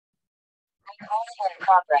Recording in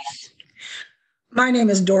progress. My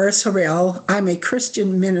name is Doris HARRELL. I'm a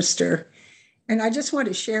Christian minister, and I just want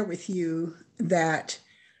to share with you that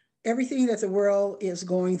everything that the world is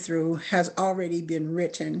going through has already been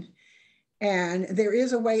written, and there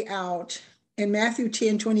is a way out. In Matthew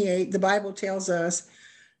 10:28, the Bible tells us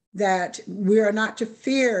that we are not to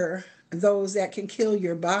fear those that can kill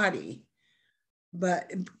your body,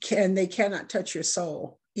 but they cannot touch your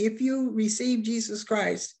soul. If you receive Jesus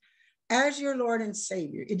Christ as your Lord and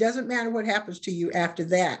Savior, it doesn't matter what happens to you after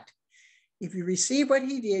that. If you receive what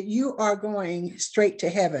he did, you are going straight to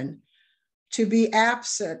heaven. To be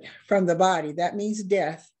absent from the body, that means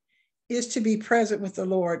death, is to be present with the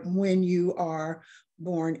Lord when you are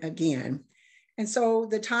born again. And so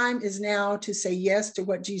the time is now to say yes to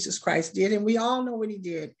what Jesus Christ did. And we all know what he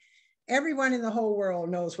did. Everyone in the whole world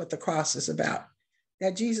knows what the cross is about,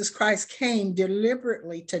 that Jesus Christ came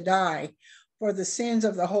deliberately to die for the sins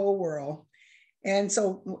of the whole world. And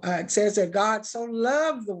so it says that God so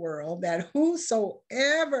loved the world that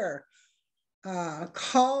whosoever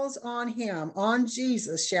calls on him, on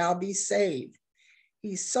Jesus, shall be saved.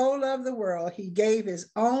 He so loved the world, he gave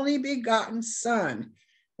his only begotten son,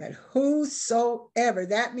 that whosoever,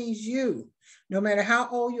 that means you, no matter how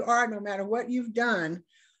old you are, no matter what you've done,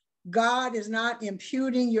 God is not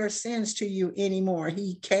imputing your sins to you anymore.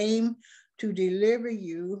 He came to deliver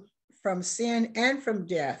you from sin and from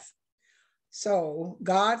death. So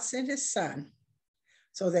God sent his son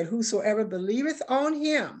so that whosoever believeth on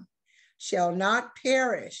him shall not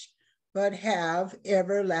perish, but have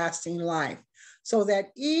everlasting life. So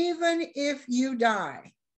that even if you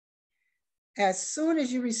die, as soon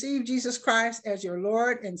as you receive Jesus Christ as your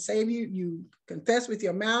Lord and Savior, you confess with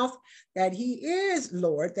your mouth that he is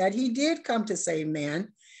Lord, that he did come to save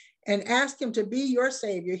man, and ask him to be your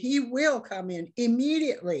Savior, he will come in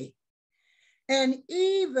immediately. And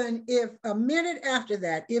even if a minute after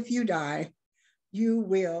that, if you die, you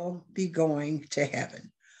will be going to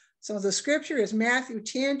heaven. So the scripture is Matthew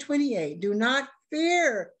 10:28. Do not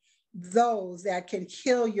fear those that can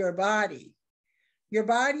kill your body. Your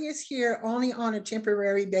body is here only on a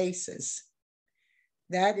temporary basis.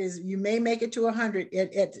 That is, you may make it to 100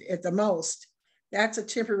 at the most. That's a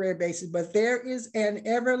temporary basis, but there is an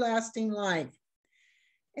everlasting life.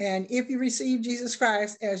 And if you receive Jesus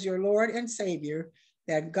Christ as your Lord and Savior,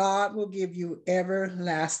 that God will give you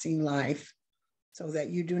everlasting life, so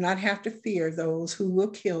that you do not have to fear those who will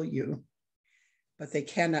kill you, but they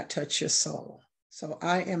cannot touch your soul. So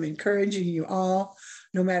I am encouraging you all,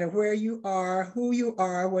 no matter where you are, who you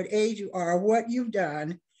are, what age you are, what you've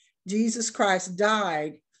done, Jesus Christ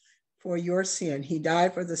died for your sin. He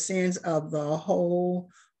died for the sins of the whole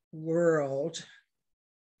world.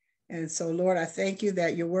 And so, Lord, I thank you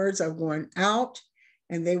that your words are going out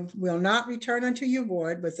and they will not return unto you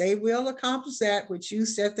void, but they will accomplish that which you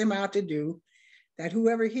set them out to do, that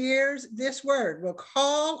whoever hears this word will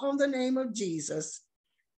call on the name of Jesus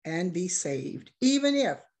and be saved, even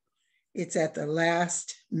if it's at the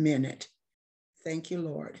last minute. Thank you,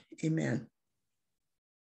 Lord. Amen.